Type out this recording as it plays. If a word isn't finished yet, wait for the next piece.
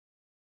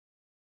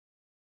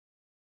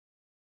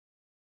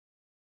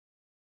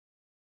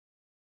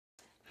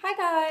Hi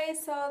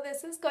guys, so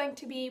this is going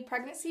to be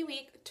pregnancy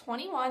week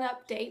 21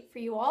 update for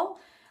you all.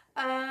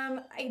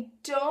 I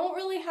don't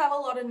really have a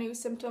lot of new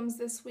symptoms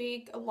this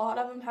week. A lot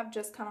of them have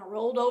just kind of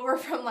rolled over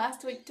from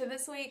last week to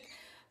this week.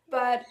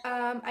 But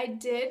I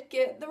did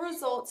get the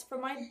results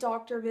from my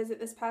doctor visit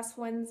this past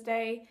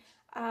Wednesday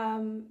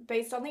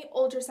based on the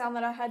ultrasound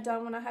that I had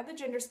done when I had the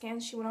gender scan.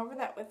 She went over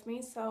that with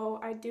me,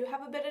 so I do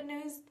have a bit of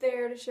news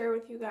there to share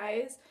with you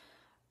guys.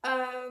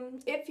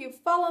 If you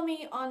follow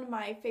me on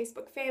my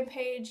Facebook fan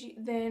page,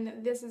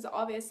 then this is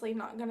obviously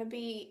not going to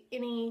be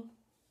any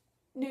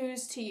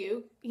news to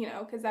you,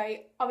 because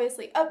I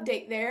obviously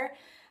update there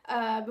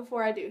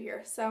before I do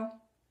here. So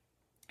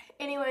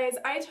anyways,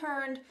 I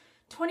turned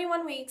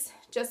 21 weeks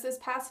just this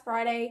past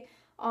Friday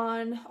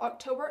on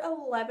October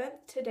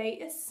 11th. Today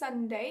is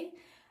Sunday.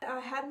 I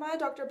had my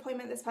doctor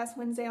appointment this past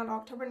Wednesday on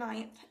October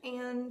 9th,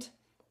 and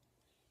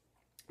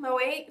my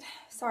weight,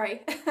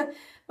 sorry,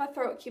 my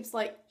throat keeps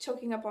like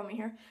choking up on me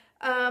here.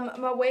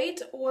 My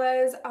weight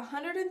was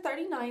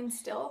 139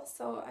 still,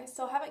 so I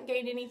still haven't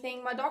gained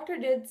anything. My doctor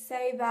did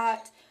say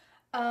that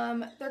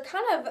they're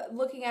kind of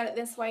looking at it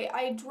this way.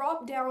 I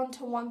dropped down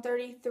to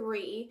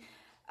 133,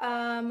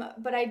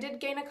 but I did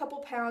gain a couple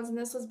pounds, and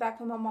this was back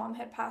when my mom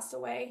had passed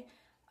away.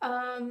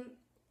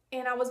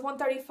 And I was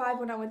 135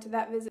 when I went to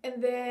that visit,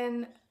 and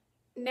then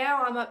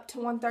now I'm up to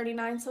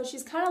 139, so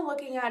she's kind of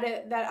looking at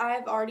it that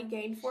I've already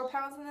gained 4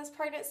 pounds in this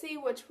pregnancy,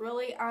 which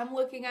really I'm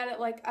looking at it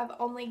like I've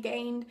only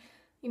gained,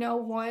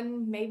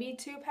 1, maybe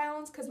 2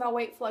 pounds, because my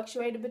weight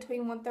fluctuated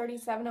between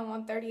 137 and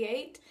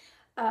 138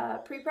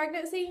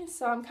 pre-pregnancy,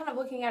 so I'm kind of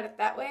looking at it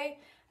that way.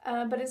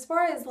 But as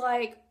far as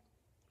like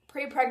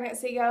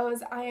pre-pregnancy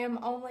goes, I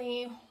am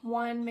only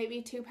 1,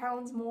 maybe 2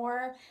 pounds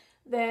more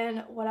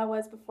than what I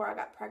was before I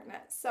got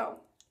pregnant, so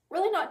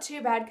really not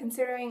too bad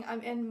considering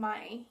I'm in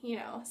my,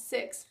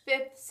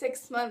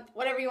 6th month,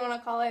 whatever you want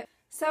to call it.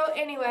 So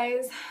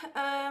anyways,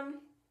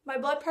 my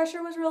blood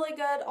pressure was really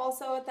good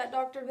also at that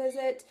doctor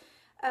visit.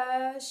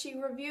 She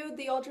reviewed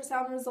the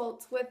ultrasound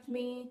results with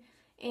me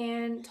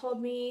and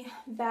told me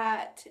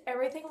that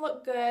everything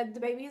looked good. The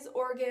baby's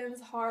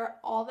organs, heart,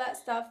 all that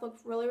stuff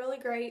looked really, really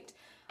great.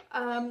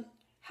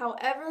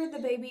 However, the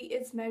baby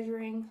is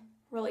measuring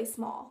really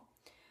small.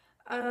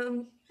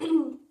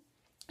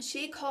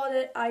 She called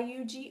it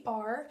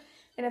IUGR,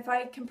 and if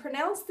I can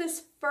pronounce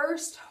this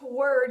first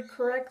word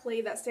correctly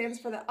that stands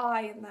for the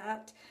I in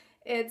that,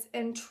 it's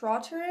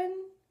intrauterine.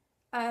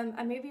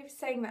 I may be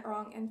saying that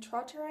wrong.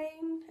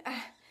 Intrauterine?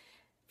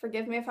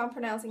 Forgive me if I'm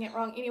pronouncing it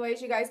wrong.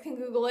 Anyways, you guys can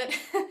Google it.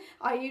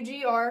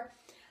 IUGR.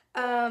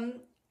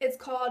 It's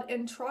called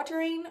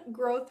intrauterine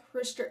growth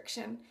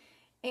restriction.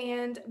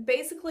 And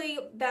basically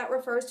that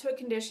refers to a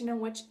condition in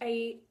which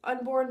a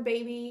unborn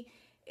baby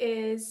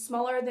is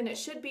smaller than it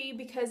should be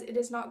because it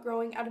is not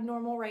growing at a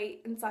normal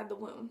rate inside the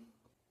womb.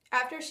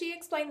 After she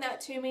explained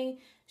that to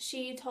me,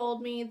 she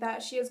told me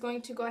that she is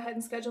going to go ahead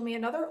and schedule me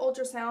another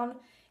ultrasound,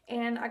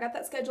 and I got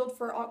that scheduled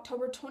for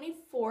October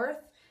 24th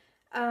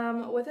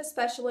with a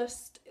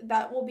specialist.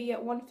 That will be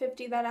at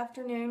 1:50 that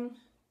afternoon,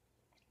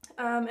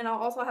 and I'll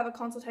also have a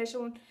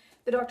consultation.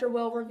 The doctor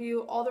will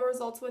review all the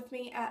results with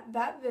me at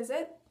that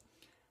visit.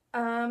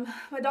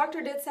 My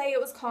doctor did say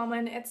it was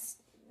common. It's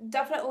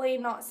definitely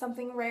not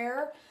something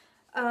rare,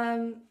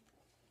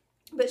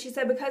 but she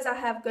said because I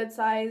have good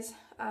size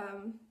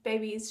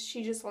babies,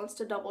 she just wants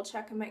to double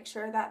check and make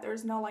sure that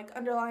there's no like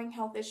underlying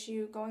health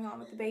issue going on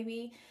with the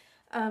baby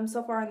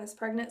so far in this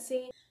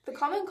pregnancy. The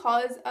common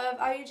cause of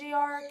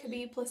IUGR could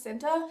be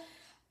placenta,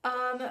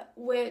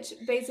 which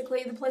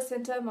basically the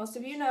placenta, most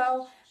of you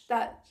know,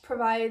 that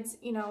provides,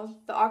 the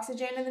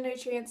oxygen and the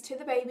nutrients to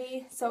the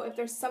baby. So if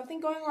there's something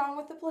going wrong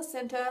with the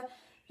placenta,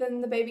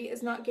 then the baby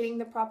is not getting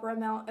the proper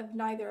amount of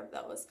neither of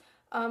those,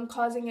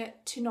 causing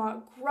it to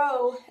not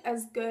grow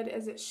as good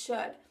as it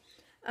should.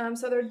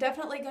 So they're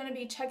definitely going to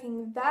be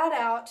checking that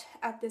out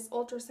at this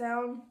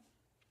ultrasound.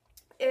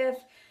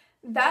 If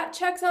that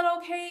checks out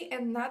okay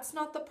and that's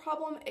not the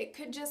problem, it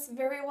could just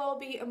very well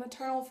be a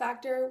maternal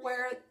factor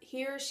where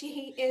he or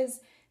she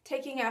is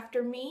taking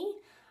after me.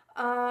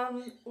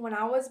 When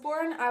I was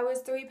born, I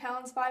was 3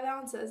 pounds 5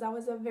 ounces. I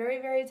was a very,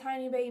 very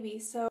tiny baby,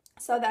 so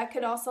that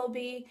could also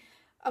be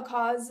a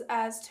cause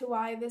as to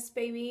why this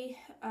baby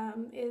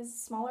is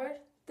smaller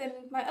than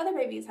my other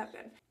babies have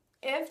been.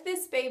 If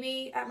this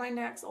baby at my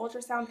next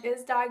ultrasound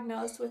is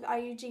diagnosed with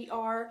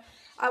IUGR,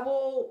 I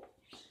will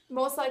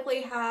most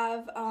likely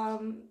have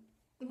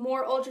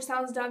more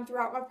ultrasounds done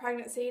throughout my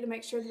pregnancy to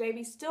make sure the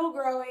baby's still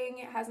growing,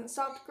 it hasn't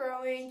stopped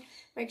growing,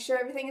 make sure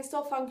everything is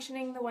still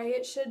functioning the way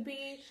it should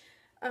be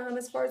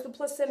as far as the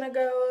placenta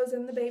goes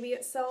and the baby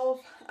itself.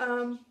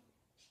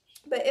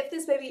 But if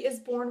this baby is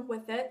born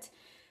with it,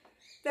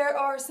 there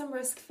are some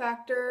risk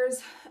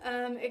factors.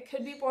 It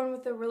could be born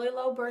with a really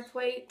low birth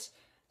weight,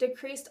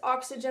 decreased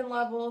oxygen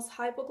levels,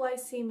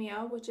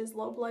 hypoglycemia, which is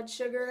low blood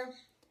sugar,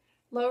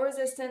 low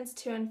resistance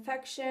to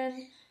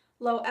infection,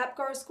 low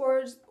APGAR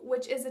scores,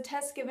 which is a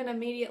test given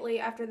immediately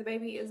after the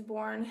baby is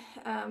born.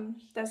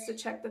 That's to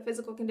check the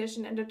physical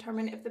condition and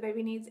determine if the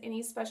baby needs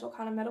any special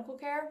kind of medical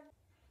care.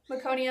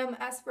 meconium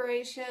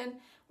aspiration,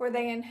 where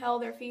they inhale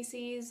their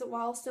feces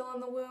while still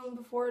in the womb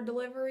before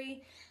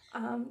delivery,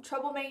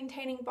 trouble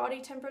maintaining body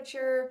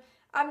temperature,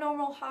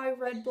 abnormal high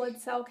red blood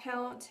cell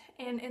count,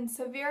 and in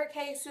severe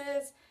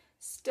cases,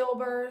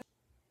 stillbirth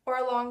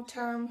or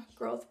long-term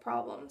growth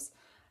problems.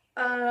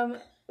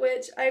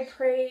 Which I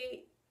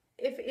pray,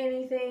 if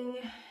anything,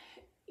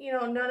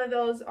 none of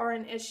those are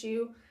an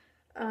issue,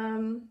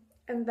 and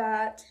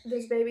that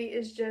this baby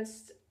is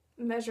just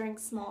measuring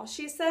small.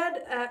 She said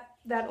at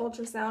that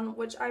ultrasound,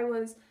 which I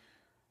was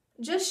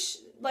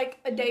just like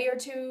a day or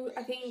two,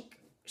 I think,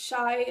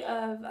 shy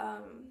of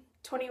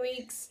 20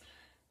 weeks.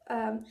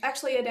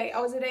 Actually a day.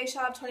 I was a day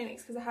shy of 20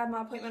 weeks because I had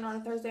my appointment on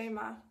a Thursday.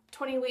 My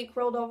 20-week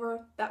rolled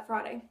over that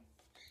Friday.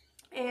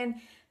 And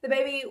the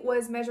baby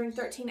was measuring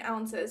 13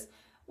 ounces,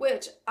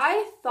 which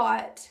I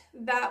thought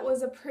that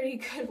was a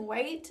pretty good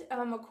weight,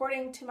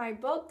 according to my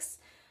books.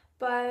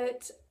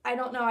 But I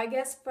don't know, I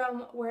guess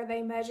from where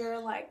they measure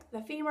like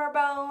the femur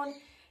bone,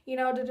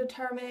 to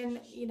determine,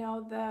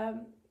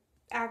 the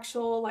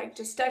actual like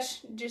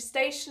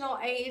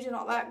gestational age and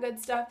all that good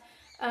stuff,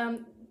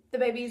 the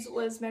baby's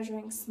was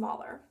measuring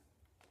smaller.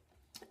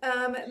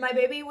 My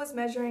baby was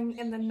measuring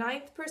in the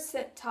 9th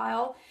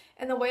percentile,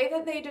 and the way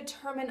that they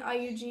determine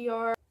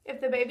IUGR,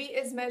 if the baby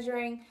is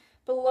measuring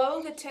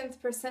below the 10th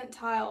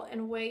percentile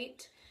in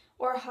weight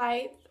or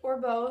height or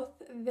both,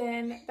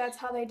 then that's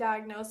how they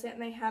diagnose it,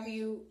 and they have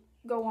you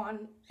go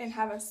on and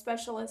have a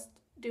specialist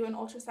do an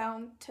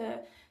ultrasound to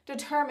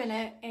determine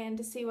it and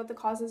to see what the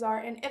causes are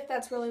and if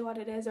that's really what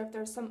it is or if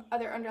there's some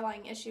other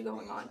underlying issue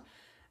going on.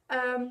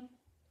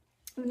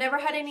 I've never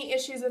had any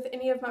issues with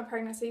any of my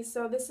pregnancies,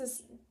 so this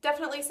is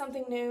definitely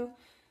something new.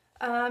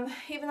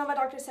 Even though my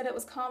doctor said it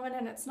was common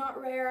and it's not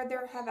rare,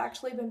 there have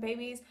actually been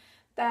babies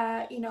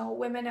that,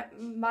 women at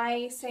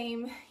my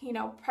same,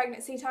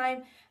 pregnancy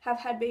time have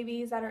had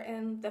babies that are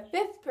in the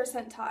 5th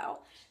percentile.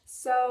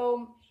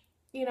 So,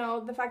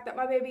 the fact that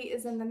my baby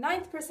is in the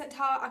 9th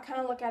percentile, I kind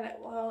of look at it,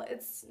 well,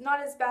 it's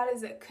not as bad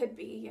as it could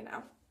be,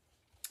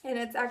 and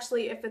it's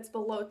actually if it's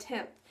below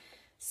 10th.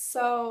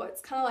 So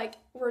it's kind of like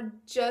we're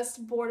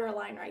just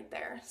borderline right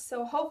there.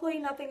 So hopefully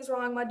nothing's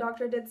wrong. My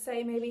doctor did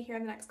say maybe here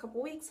in the next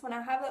couple weeks when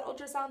I have that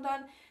ultrasound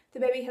done, the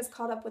baby has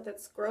caught up with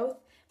its growth.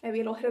 Maybe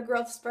it'll hit a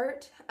growth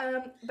spurt.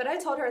 But I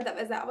told her at that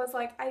visit, I was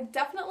like, I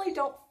definitely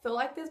don't feel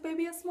like this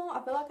baby is small.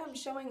 I feel like I'm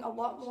showing a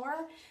lot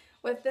more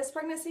with this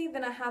pregnancy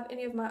than I have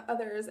any of my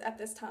others at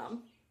this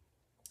time.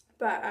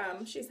 But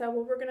she said,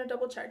 well, we're going to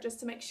double check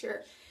just to make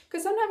sure.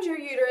 Because sometimes your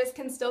uterus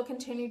can still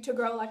continue to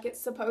grow like it's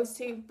supposed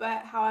to,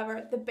 but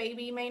however, the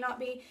baby may not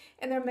be,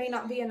 and there may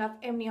not be enough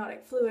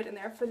amniotic fluid in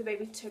there for the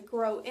baby to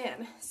grow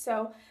in.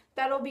 So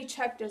that'll be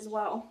checked as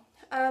well.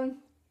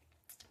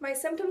 My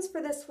symptoms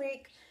for this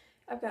week,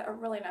 I've got a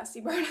really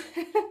nasty burn.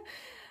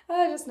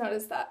 I just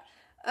noticed that.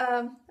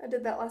 I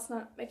did that last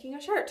night making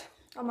a shirt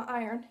on my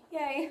iron.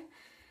 Yay.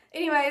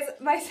 Anyways,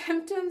 my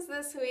symptoms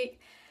this week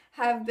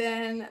have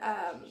been,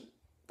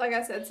 like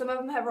I said, some of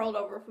them have rolled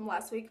over from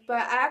last week, but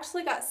I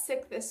actually got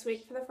sick this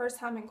week for the first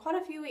time in quite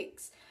a few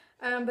weeks.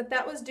 But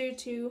that was due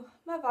to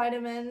my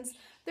vitamins.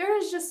 There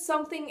is just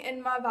something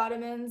in my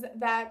vitamins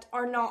that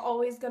are not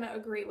always going to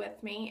agree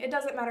with me. It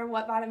doesn't matter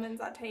what vitamins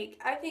I take.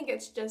 I think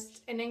it's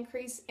just an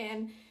increase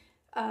in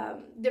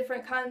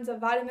different kinds of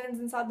vitamins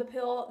inside the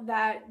pill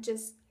that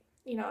just,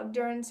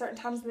 during certain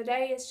times of the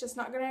day, it's just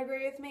not going to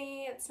agree with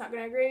me. It's not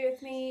going to agree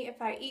with me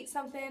if I eat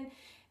something.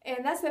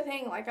 And that's the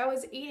thing, like I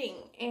was eating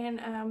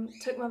and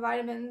took my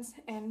vitamins,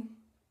 and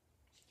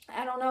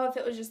I don't know if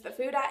it was just the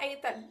food I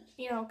ate that,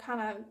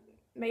 kind of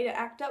made it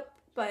act up,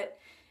 but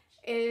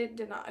it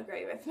did not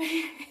agree with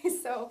me.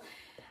 So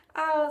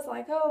I was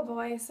like, oh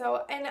boy.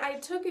 So, and I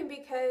took it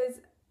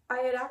because I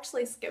had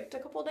actually skipped a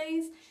couple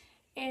days,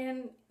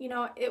 and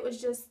it was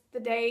just the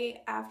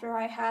day after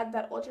I had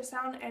that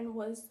ultrasound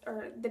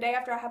or the day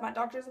after I had my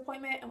doctor's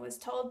appointment and was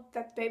told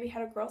that the baby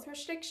had a growth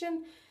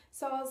restriction.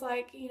 So I was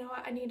like,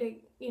 I need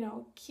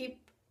to,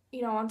 keep,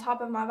 on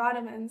top of my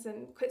vitamins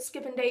and quit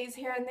skipping days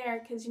here and there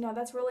because,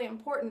 that's really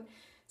important.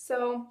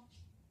 So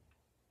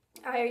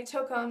I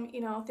took them,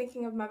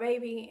 thinking of my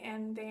baby,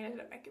 and they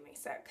ended up making me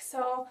sick.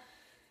 So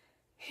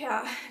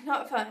yeah,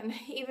 not fun.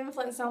 Even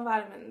Flintstone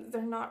vitamins,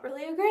 they're not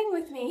really agreeing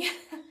with me.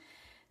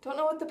 Don't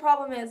know what the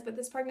problem is, but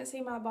this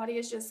pregnancy, my body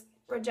is just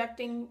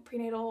rejecting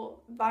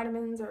prenatal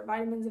vitamins or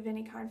vitamins of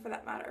any kind for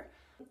that matter.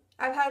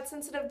 I've had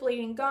sensitive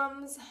bleeding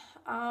gums,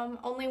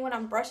 only when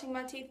I'm brushing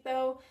my teeth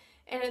though,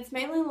 and it's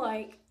mainly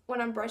like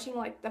when I'm brushing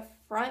like the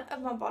front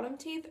of my bottom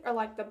teeth or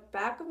like the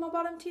back of my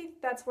bottom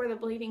teeth. That's where the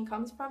bleeding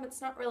comes from.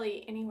 It's not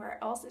really anywhere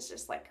else. It's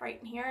just like right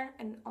in here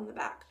and on the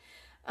back.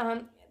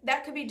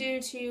 That could be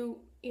due to,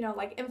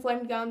 like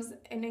inflamed gums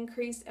and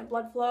increase in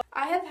blood flow.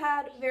 I have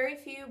had very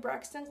few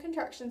Braxton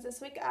contractions this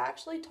week. I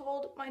actually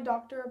told my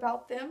doctor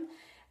about them,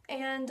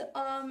 and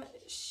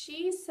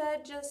she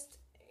said just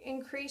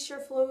increase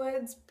your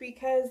fluids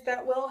because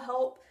that will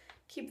help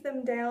keep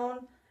them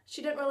down.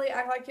 She didn't really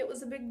act like it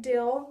was a big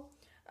deal,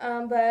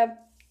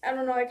 but I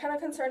don't know, it kind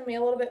of concerned me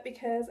a little bit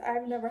because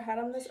I've never had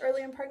them this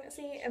early in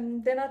pregnancy,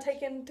 and then I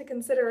take into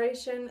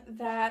consideration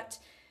that,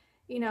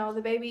 you know,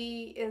 the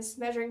baby is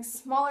measuring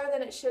smaller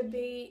than it should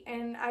be,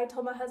 and I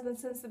told my husband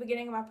since the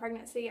beginning of my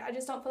pregnancy, I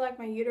just don't feel like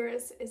my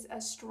uterus is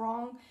as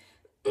strong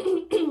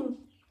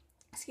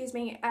excuse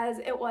me, as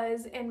it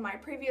was in my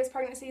previous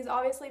pregnancies,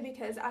 obviously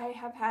because I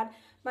have had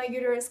my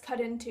uterus cut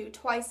into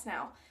twice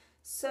now.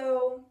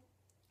 So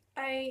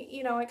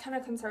you know, it kind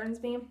of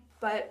concerns me,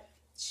 but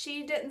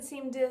she didn't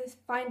seem to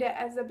find it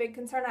as a big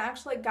concern. I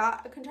actually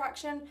got a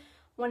contraction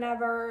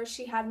whenever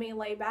she had me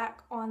lay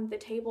back on the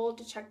table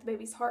to check the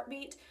baby's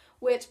heartbeat,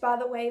 which, by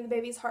the way, the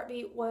baby's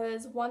heartbeat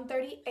was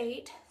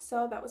 138,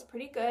 so that was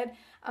pretty good.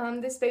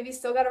 This baby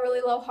still got a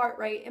really low heart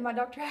rate, and my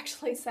doctor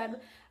actually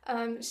said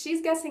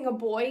she's guessing a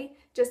boy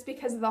just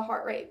because of the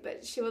heart rate,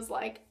 but she was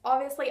like,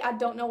 obviously I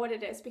don't know what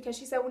it is, because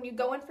she said when you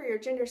go in for your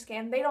gender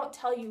scan, they don't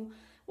tell you,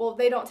 well,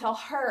 they don't tell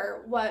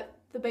her what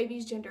the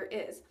baby's gender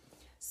is.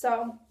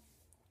 So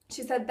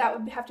she said that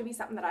would have to be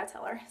something that I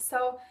tell her.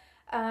 So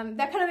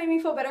that kind of made me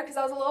feel better, because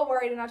I was a little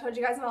worried, and I told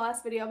you guys in my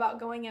last video about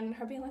going in and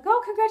her being like,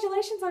 oh,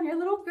 congratulations on your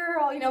little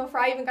girl, you know, before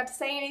I even got to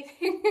say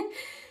anything.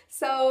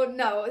 So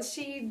no,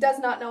 she does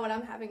not know what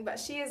I'm having, but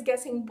she is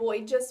guessing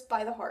boy just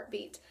by the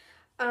heartbeat.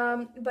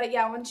 But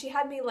yeah, when she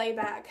had me lay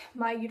back,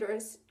 my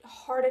uterus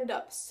hardened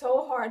up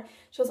so hard.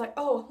 She was like,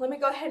 oh, let me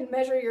go ahead and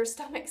measure your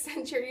stomach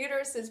since your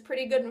uterus is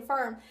pretty good and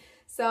firm.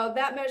 So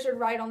that measured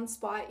right on the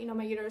spot. You know,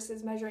 my uterus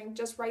is measuring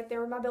just right there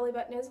where my belly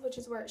button is, which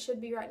is where it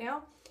should be right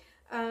now.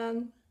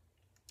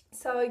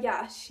 So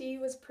yeah, she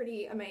was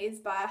pretty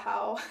amazed by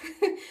how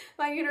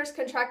my uterus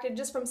contracted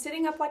just from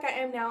sitting up like I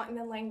am now and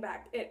then laying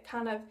back. It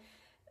kind of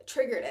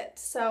triggered it.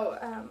 So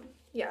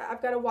yeah,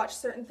 I've got to watch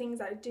certain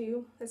things I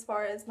do as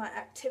far as my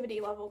activity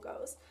level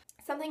goes.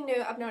 Something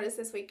new I've noticed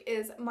this week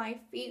is my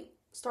feet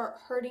start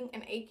hurting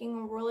and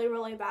aching really,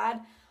 really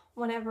bad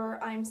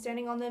whenever I'm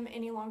standing on them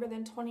any longer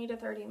than 20 to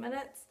 30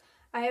 minutes.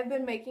 I have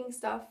been making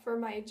stuff for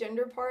my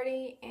gender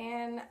party,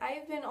 and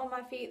I've been on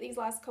my feet these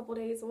last couple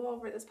days, well,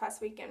 over this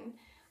past weekend,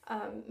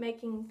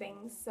 making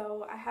things,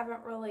 so I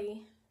haven't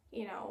really,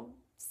 you know,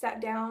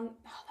 sat down.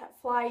 Oh, that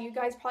fly, you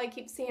guys probably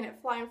keep seeing it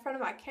fly in front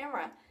of my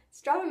camera.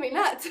 It's driving me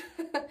nuts.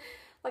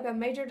 Like a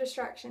major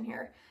distraction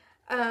here.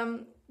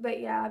 But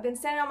yeah, I've been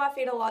standing on my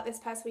feet a lot this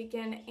past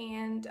weekend,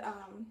 and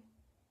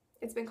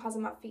it's been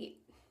causing my feet,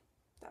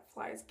 that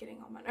fly is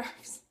getting on my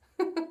nerves.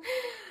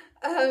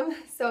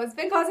 So it's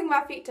been causing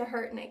my feet to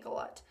hurt and ache a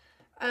lot.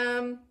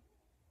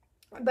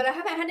 But I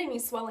haven't had any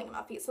swelling in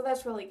my feet, so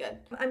that's really good.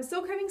 I'm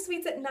still craving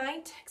sweets at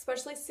night,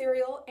 especially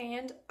cereal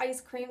and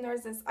ice cream.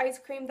 There's this ice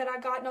cream that I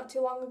got not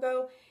too long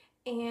ago,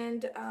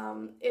 and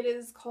it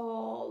is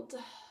called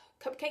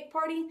Cupcake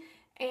Party,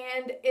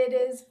 and it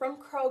is from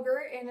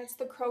Kroger, and it's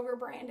the Kroger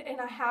brand, and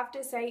I have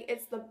to say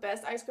it's the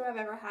best ice cream I've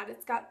ever had.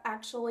 It's got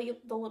actually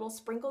the little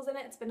sprinkles in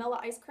it. It's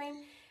vanilla ice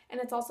cream, and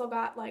it's also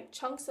got like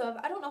chunks of,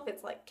 I don't know if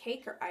it's like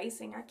cake or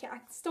icing. I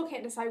still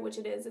can't decide which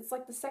it is. It's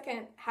like the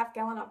second half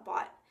gallon I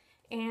bought,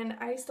 and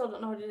I still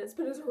don't know what it is,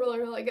 but it's really,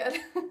 really good.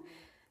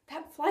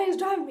 That fly is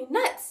driving me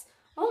nuts.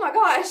 Oh my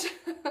gosh.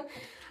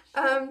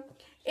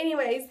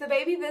 Anyways, the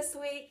baby this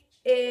week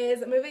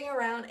is moving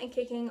around and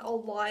kicking a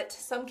lot.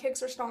 Some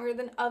kicks are stronger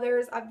than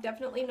others. I've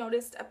definitely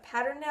noticed a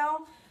pattern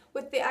now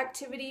with the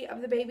activity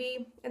of the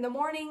baby. In the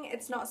morning,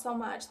 it's not so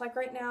much. Like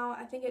right now,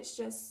 I think it's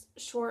just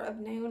short of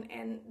noon,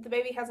 and the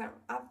baby hasn't,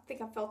 I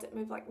think I felt it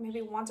move like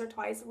maybe once or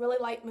twice, really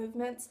light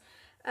movements.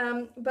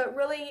 But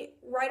really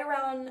right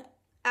around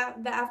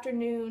the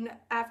afternoon,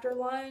 after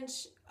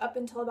lunch, up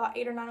until about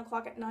 8 or 9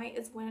 o'clock at night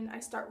is when I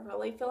start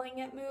really feeling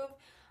it move.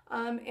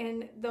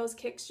 And those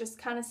kicks just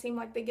kind of seem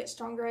like they get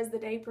stronger as the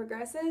day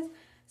progresses.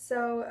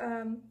 So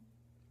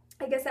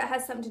I guess that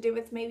has something to do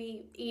with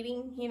maybe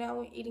eating, you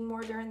know, eating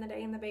more during the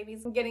day, and the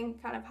baby's getting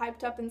kind of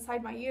hyped up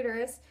inside my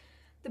uterus.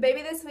 The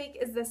baby this week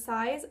is the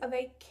size of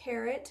a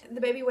carrot.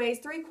 The baby weighs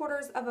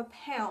 3/4 of a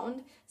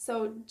pound,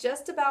 so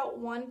just about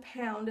 1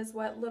 pound is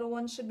what little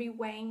ones should be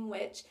weighing,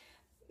 which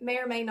may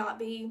or may not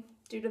be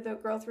due to the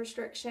growth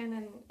restriction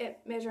and it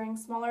measuring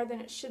smaller than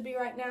it should be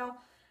right now.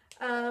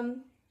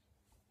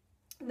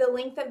 The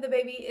length of the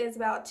baby is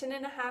about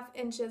 10.5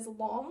 inches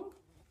long.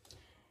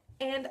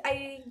 And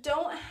I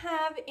don't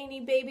have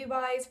any baby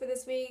buys for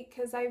this week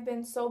because I've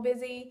been so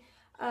busy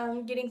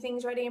getting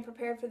things ready and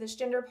prepared for this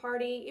gender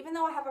party. Even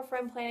though I have a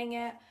friend planning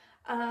it,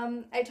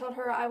 I told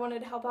her I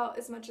wanted to help out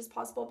as much as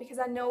possible because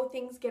I know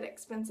things get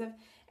expensive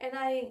and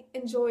I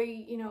enjoy,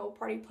 you know,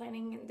 party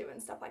planning and doing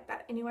stuff like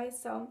that anyway.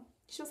 So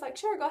she was like,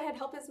 sure, go ahead,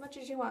 help as much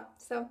as you want.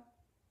 So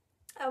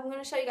I'm going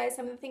to show you guys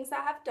some of the things that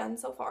I have done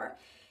so far.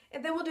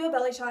 And then we'll do a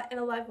belly shot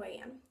and a live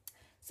weigh-in.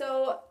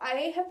 So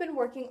I have been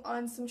working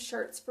on some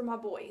shirts for my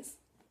boys.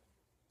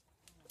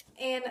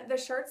 And the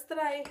shirts that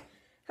I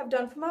have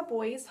done for my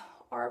boys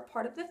are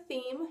part of the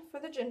theme for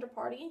the gender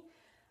party,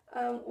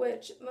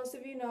 which most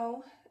of you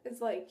know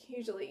is like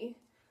usually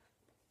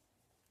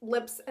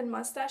lips and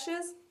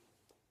mustaches.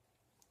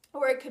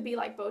 Or it could be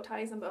like bow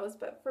ties and bows,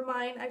 but for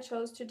mine I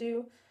chose to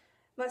do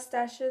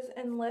mustaches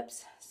and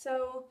lips.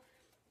 So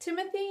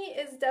Timothy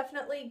is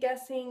definitely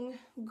guessing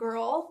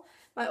girl,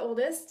 my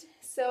oldest,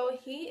 so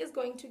he is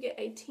going to get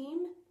a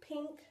team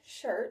pink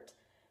shirt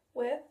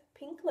with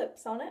pink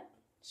lips on it.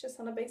 It's just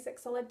on a basic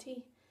solid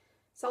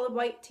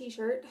white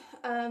t-shirt.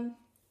 And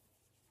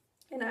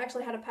I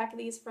actually had a pack of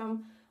these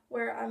from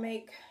where I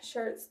make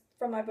shirts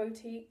from my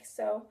boutique.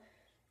 So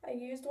I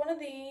used one of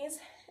these,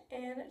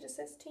 and it just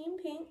says Team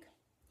Pink.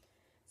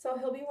 So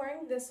he'll be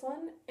wearing this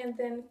one. And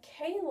then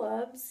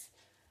Caleb's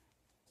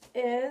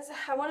is,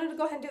 I wanted to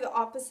go ahead and do the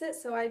opposite,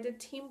 so I did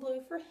Team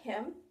Blue for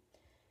him.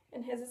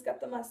 And his has got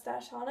the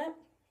mustache on it.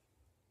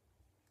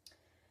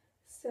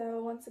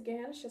 So once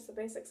again, it's just a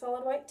basic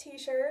solid white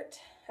t-shirt.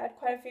 Had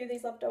quite a few of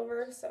these left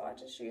over, so I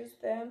just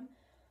used them.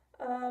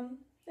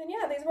 And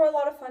yeah, these were a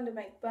lot of fun to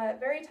make, but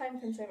very time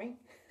consuming.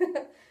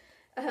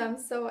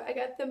 So I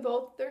got them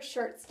both their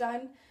shirts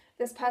done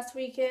this past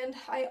weekend.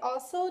 I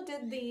also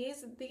did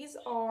these. These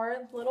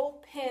are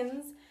little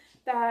pins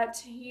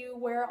that you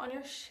wear on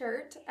your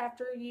shirt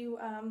after you,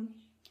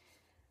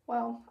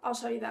 well, I'll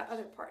show you that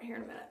other part here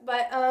in a minute.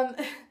 But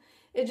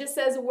it just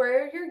says,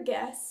 "Where are your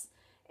guests?"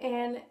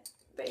 And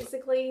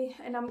basically,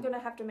 and I'm going to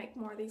have to make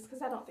more of these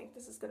because I don't think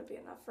this is going to be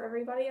enough for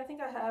everybody. I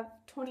think I have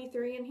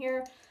 23 in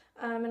here,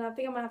 and I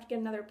think I'm going to have to get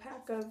another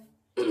pack of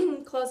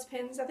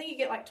clothespins. I think you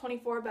get like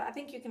 24, but I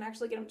think you can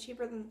actually get them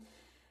cheaper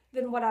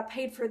than what I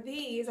paid for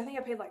these. I think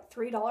I paid like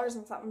 $3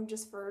 and something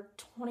just for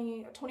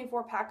a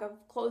 24 pack of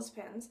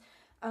clothespins.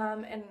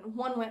 And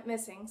one went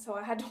missing, so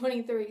I had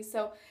 23.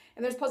 So,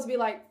 and there's supposed to be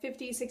like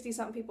 50, 60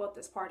 something people at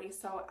this party.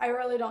 So I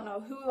really don't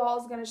know who all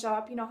is going to show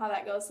up. You know how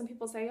that goes. Some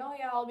people say, "Oh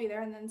yeah, I'll be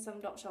there," and then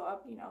some don't show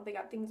up. You know, they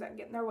got things that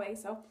get in their way.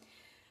 So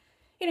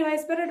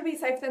anyways, better to be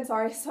safe than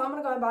sorry. So I'm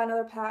going to go and buy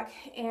another pack,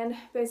 and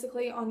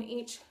basically on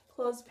each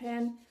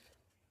clothespin,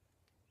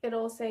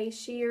 it'll say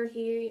she or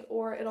he,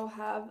 or it'll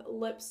have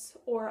lips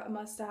or a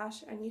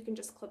mustache, and you can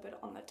just clip it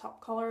on the top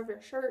collar of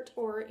your shirt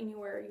or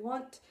anywhere you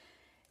want.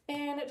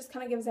 And it just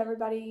kind of gives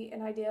everybody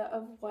an idea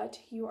of what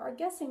you are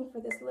guessing for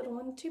this little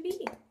one to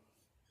be.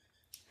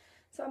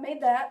 So I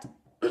made that.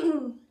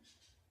 I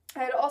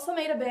had also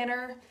made a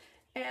banner,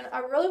 and I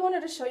really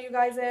wanted to show you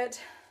guys it.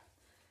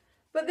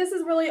 But this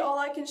is really all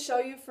I can show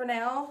you for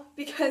now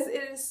because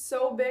it is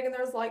so big, and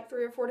there's like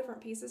 3 or 4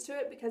 different pieces to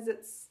it because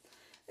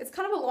it's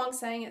kind of a long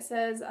saying. It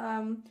says,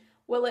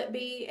 will it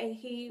be a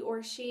he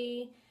or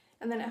she?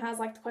 And then it has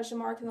like the question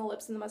mark and the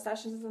lips and the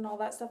mustaches and all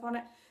that stuff on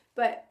it.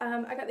 But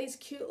I got these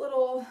cute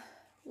little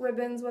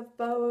ribbons with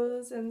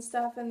bows and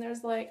stuff, and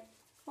there's like,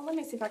 well, let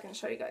me see if I can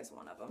show you guys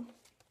one of them.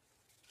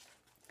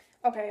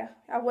 Okay,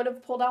 I would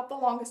have pulled out the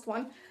longest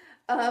one.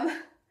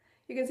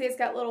 You can see it's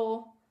got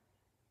little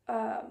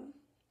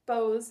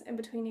bows in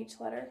between each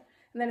letter,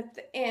 and then at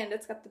the end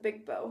it's got the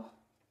big bow.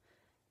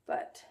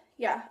 But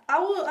yeah, I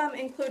will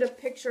include a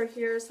picture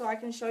here so I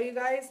can show you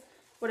guys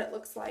what it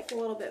looks like a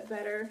little bit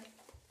better.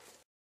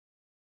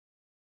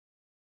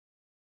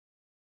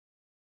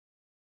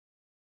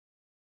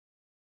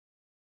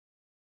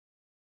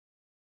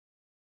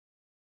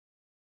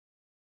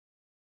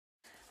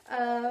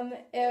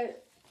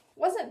 It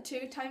wasn't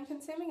too time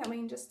consuming. I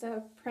mean, just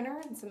a printer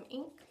and some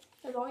ink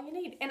is all you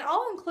need. And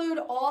I'll include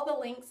all the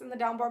links in the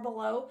down bar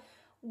below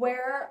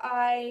where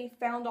I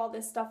found all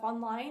this stuff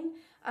online,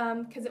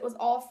 because it was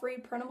all free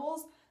printables.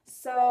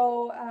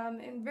 So,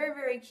 and very,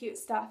 very cute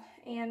stuff.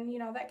 And, you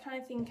know, that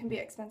kind of thing can be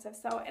expensive.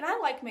 So, and I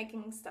like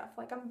making stuff.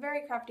 Like, I'm a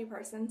very crafty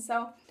person.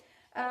 So,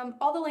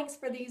 all the links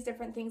for these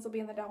different things will be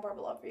in the down bar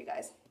below for you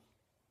guys.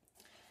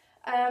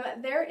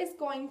 There is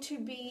going to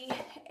be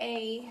let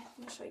me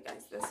show you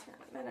guys this here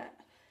in a minute.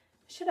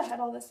 I should have had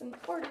all this in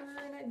order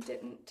and I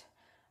didn't.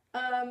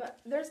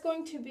 There's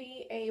going to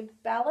be a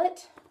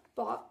ballot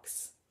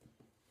box,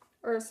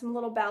 or some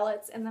little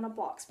ballots, and then a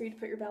box for you to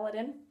put your ballot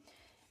in.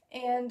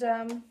 And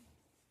I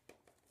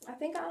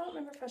don't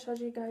remember if I showed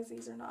you guys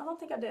these or not. I don't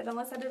think I did,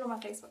 unless I did on my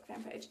Facebook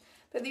fan page.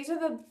 But these are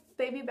the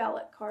baby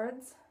ballot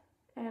cards,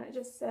 and it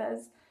just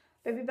says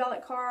baby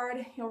ballot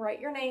card. You'll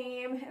write your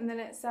name, and then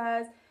it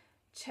says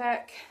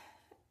check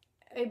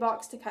a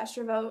box to cast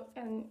your vote,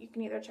 and you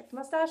can either check the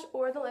mustache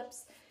or the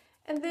lips.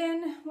 And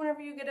then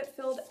whenever you get it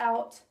filled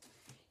out,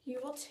 you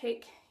will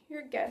take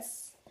your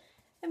guess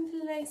and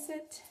place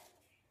it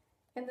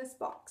in this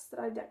box that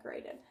I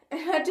decorated.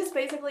 And I just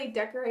basically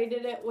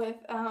decorated it with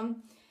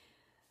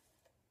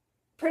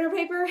printer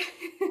paper.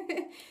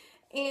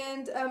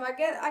 And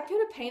I could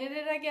have painted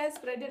it, I guess,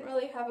 but I didn't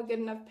really have a good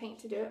enough paint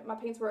to do it. My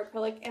paints were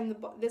acrylic, and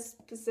this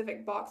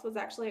specific box was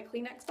actually a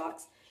Kleenex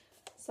box.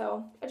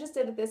 So I just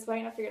did it this way,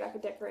 and I figured I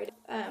could decorate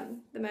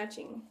the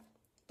matching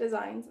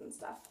designs and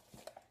stuff.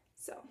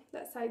 So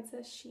that side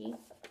says she.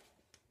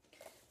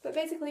 But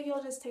basically,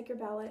 you'll just take your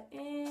ballot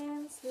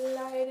and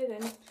slide it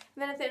in. And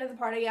then at the end of the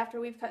party,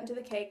 after we've cut into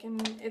the cake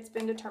and it's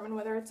been determined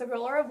whether it's a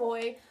girl or a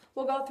boy,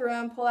 we'll go through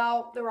and pull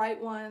out the right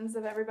ones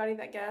of everybody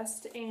that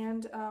guessed,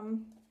 and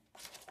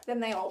then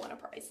they all win a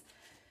prize.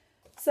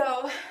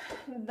 So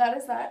that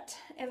is that.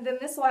 And then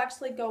this will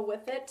actually go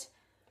with it.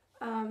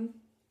 I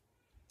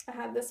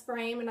had this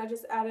frame, and I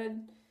just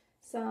added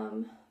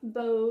some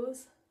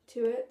bows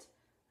to it,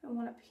 and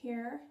one up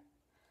here.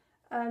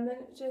 Then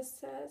it just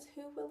says,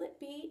 who will it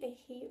be, a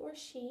he or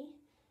she?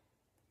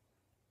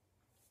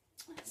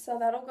 So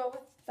that'll go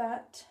with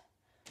that.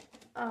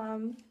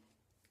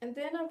 And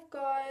then I've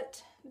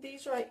got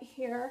these right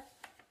here,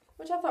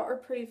 which I thought were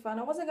pretty fun.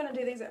 I wasn't going to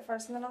do these at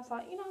first, and then I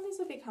thought, you know, these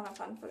would be kind of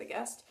fun for the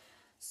guest.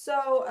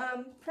 So,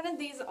 printed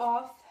these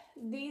off.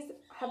 These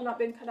have not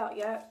been cut out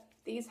yet.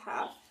 These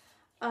have.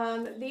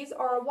 These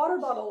are water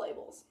bottle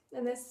labels,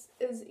 and this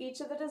is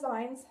each of the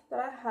designs that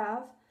I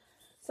have.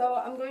 So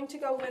I'm going to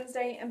go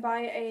Wednesday and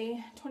buy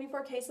a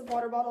 24 case of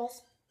water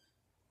bottles,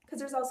 because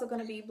there's also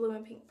going to be blue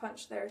and pink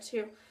punch there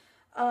too.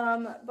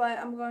 But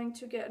I'm going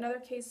to get another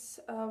case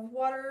of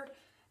water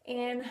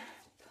and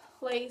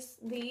place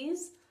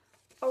these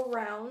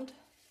around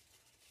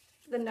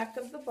the neck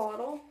of the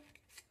bottle,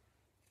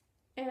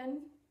 and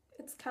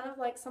it's kind of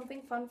like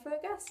something fun for the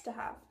guests to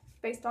have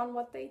based on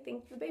what they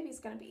think the baby's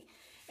going to be.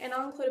 And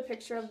I'll include a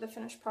picture of the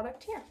finished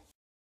product here.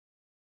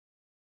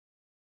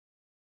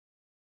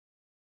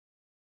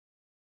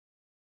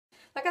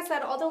 Like I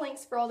said, all the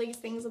links for all these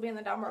things will be in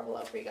the down bar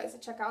below for you guys to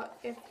check out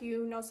if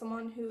you know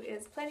someone who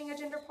is planning a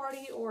gender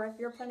party, or if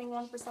you're planning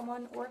one for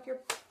someone, or if you're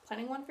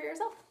planning one for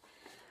yourself.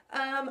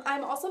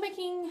 I'm also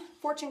making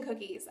fortune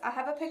cookies. I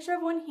have a picture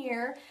of one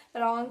here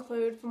that I'll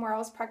include from where I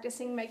was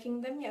practicing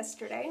making them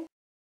yesterday.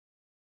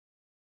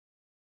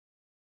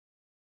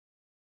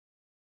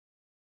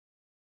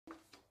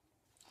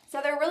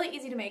 So they're really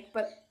easy to make,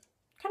 but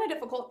kind of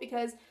difficult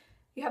because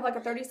you have like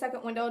a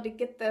 30-second window to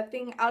get the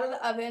thing out of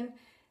the oven,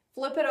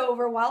 flip it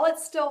over while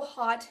it's still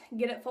hot,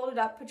 get it folded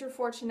up, put your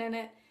fortune in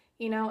it,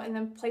 you know, and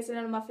then place it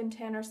in a muffin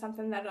tin or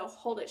something that'll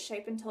hold its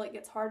shape until it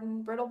gets hard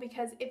and brittle,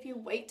 because if you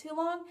wait too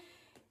long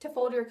to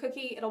fold your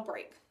cookie, it'll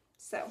break.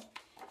 So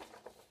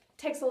it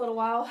takes a little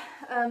while,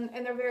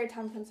 and they're very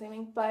time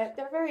consuming, but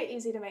they're very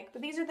easy to make.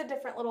 But these are the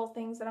different little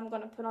things that I'm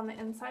going to put on the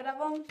inside of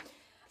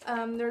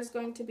them. There's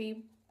going to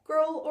be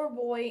girl or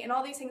boy, and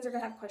all these things are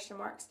going to have question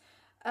marks.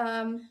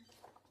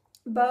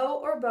 Bow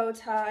or bow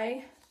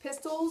tie,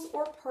 pistils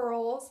or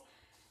pearls,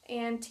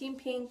 and team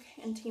pink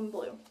and team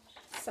blue.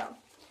 So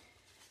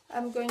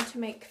I'm going to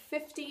make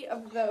 50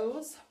 of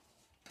those.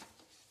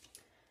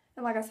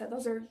 And like I said,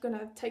 those are going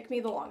to take me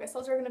the longest.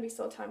 Those are going to be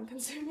so time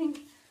consuming.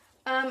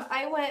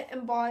 I went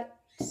and bought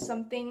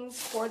some things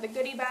for the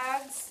goodie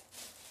bags.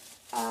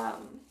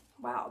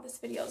 Wow, this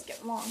video is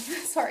getting long.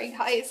 Sorry,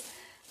 guys.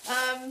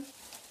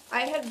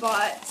 I had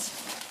bought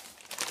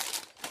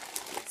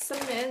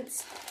some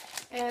mints,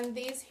 and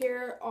these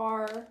here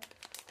are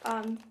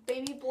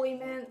baby boy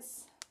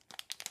mints.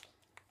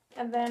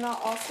 And then I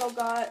also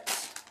got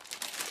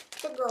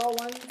the girl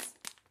ones.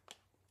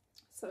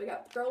 So we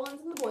got the girl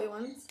ones and the boy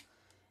ones.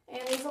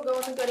 And these will go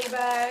in the goodie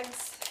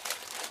bags.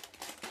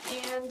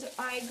 And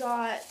I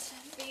got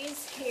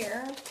these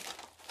here,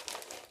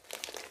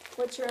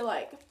 which are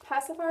like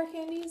pacifier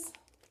candies.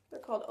 They're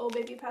called Oh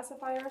Baby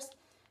pacifiers,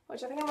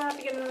 which I think I'm going to have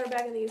to get another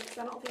bag of these because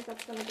I don't think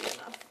that's going to be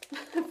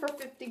enough for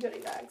 50 goodie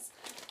bags.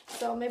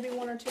 So maybe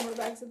 1 or 2 more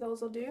bags of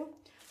those will do.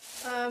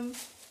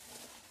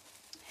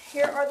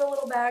 Here are the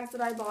little bags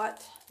that I bought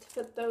to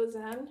put those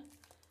in,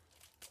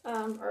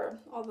 or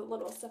all the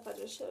little stuff I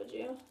just showed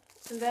you.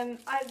 And then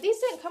these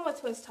didn't come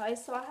with twist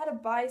ties, so I had to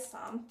buy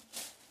some.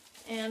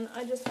 And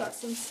I just got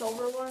some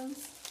silver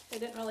ones. They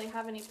didn't really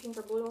have any pink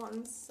or blue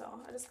ones, so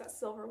I just got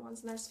silver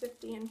ones. And there's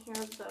 50 in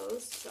here of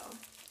those, so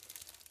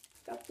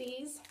got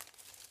these.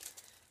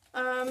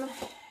 And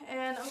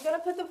I'm going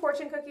to put the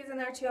fortune cookies in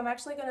there too. I'm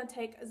actually going to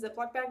take a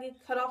Ziploc baggie,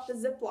 cut off the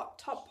Ziploc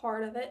top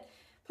part of it,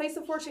 place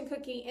the fortune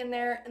cookie in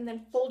there, and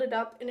then fold it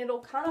up, and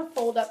it'll kind of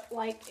fold up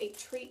like a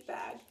treat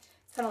bag.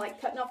 It's kind of like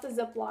cutting off the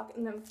Ziploc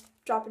and then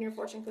dropping your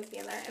fortune cookie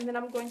in there. And then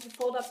I'm going to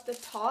fold up the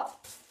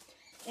top,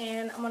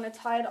 and I'm going to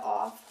tie it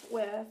off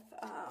with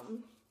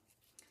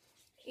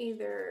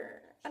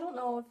either, I don't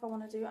know if I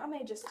want to do, I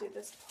may just do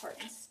this part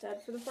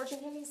instead. For the fortune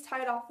cookies,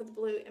 tie it off with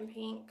blue and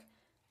pink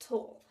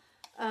tulle.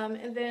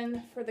 And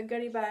then for the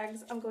goodie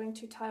bags, I'm going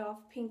to tie off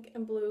pink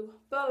and blue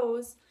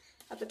bows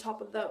at the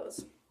top of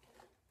those.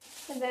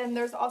 And then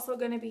there's also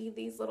going to be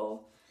these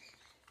little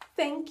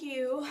thank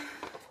you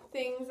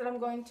things that I'm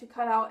going to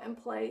cut out and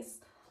place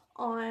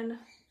on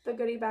the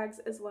goodie bags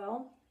as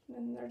well.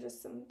 And they're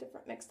just some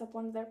different mixed up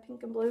ones there,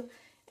 pink and blue.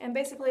 And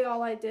basically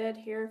all I did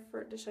here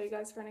to show you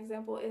guys for an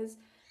example is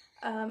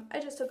I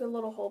just took a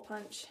little hole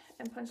punch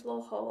and punched a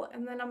little hole,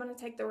 and then I'm going to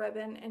take the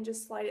ribbon and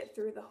just slide it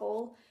through the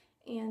hole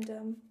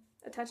and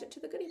attach it to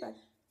the goodie bag.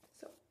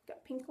 So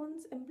got pink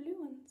ones and blue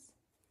ones.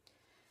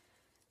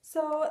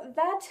 So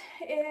that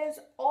is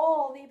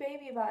all the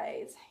baby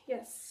buys.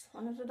 Yes,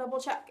 wanted to double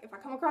check. If I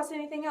come across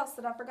anything else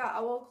that I forgot, I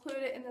will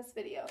include it in this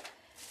video.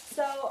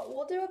 So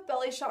we'll do a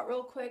belly shot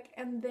real quick,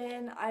 and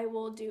then I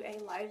will do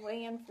a live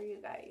weigh-in for you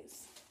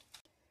guys.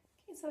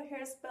 Okay, so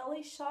here's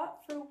belly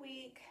shot for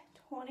week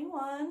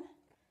 21.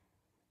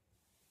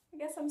 I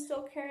guess I'm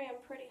still carrying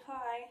pretty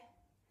high.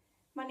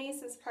 My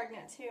niece is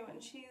pregnant too,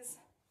 and she's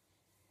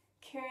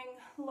carrying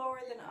lower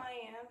than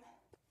I am.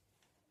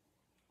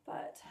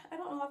 But I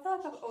don't know, I feel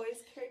like I've always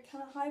carried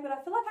kind of high, but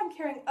I feel like I'm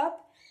carrying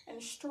up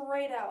and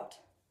straight out.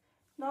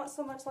 Not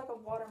so much like a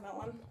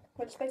watermelon,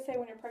 which they say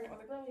when you're pregnant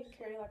with a girl, you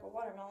carry like a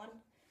watermelon.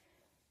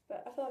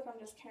 But I feel like I'm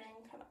just carrying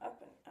kind of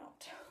up and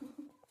out.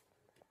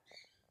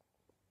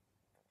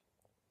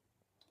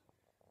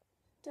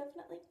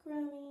 Definitely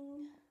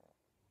growing.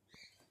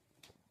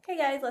 Okay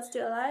guys, let's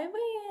do a live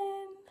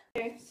weigh-in.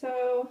 Okay,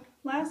 so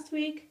last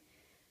week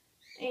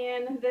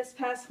and this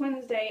past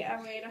Wednesday I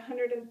weighed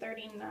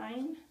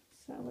 139.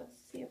 So let's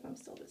see if I'm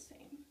still the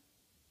same.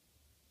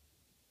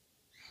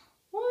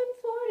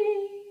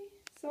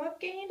 140. So I've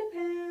gained a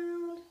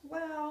pound.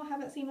 Wow,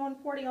 haven't seen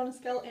 140 on a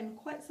scale in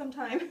quite some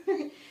time.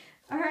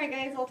 Alright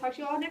guys, I'll talk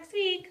to you all next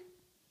week.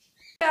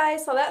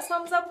 Guys, so that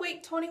sums up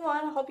week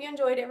 21. I hope you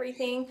enjoyed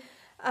everything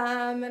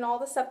and all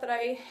the stuff that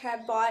I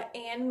had bought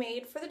and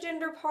made for the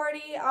gender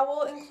party. I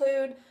will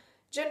include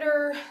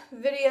gender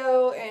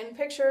video and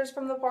pictures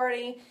from the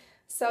party,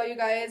 so you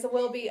guys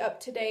will be up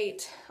to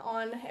date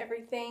on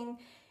everything.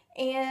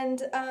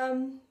 And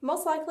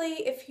most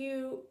likely, if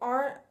you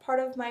aren't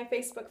part of my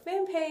Facebook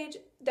fan page,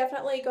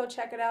 definitely go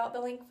check it out. The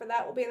link for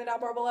that will be in the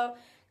down bar below,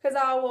 because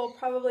I will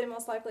probably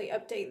most likely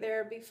update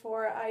there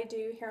before I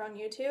do here on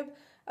YouTube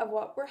of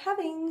what we're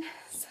having.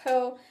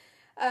 So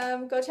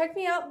go check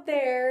me out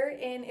there.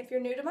 And if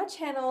you're new to my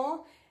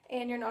channel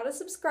and you're not a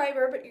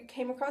subscriber but you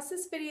came across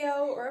this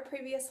video or a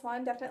previous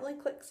one, definitely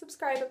click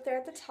subscribe up there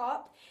at the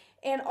top.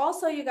 And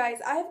also, you guys,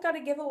 I've got a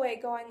giveaway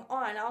going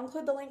on. I'll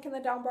include the link in the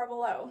down bar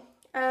below.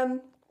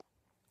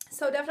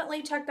 So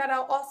definitely check that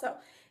out also.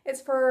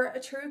 It's for a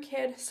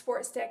TRUKID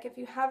sport stick. If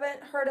you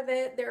haven't heard of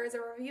it, there is a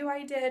review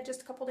I did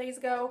just a couple days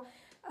ago.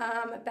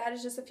 That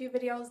is just a few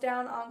videos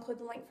down. I'll include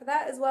the link for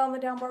that as well in the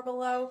down bar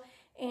below.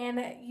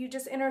 And you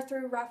just enter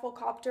through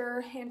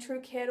Rafflecopter, and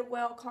TRUKID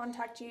will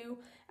contact you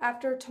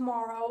after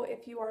tomorrow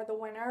if you are the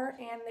winner,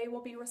 and they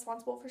will be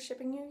responsible for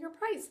shipping you your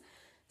prize.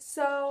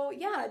 So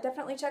yeah,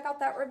 definitely check out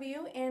that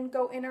review and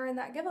go enter in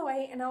that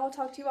giveaway, and I will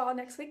talk to you all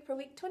next week for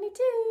week 22.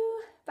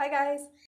 Bye guys.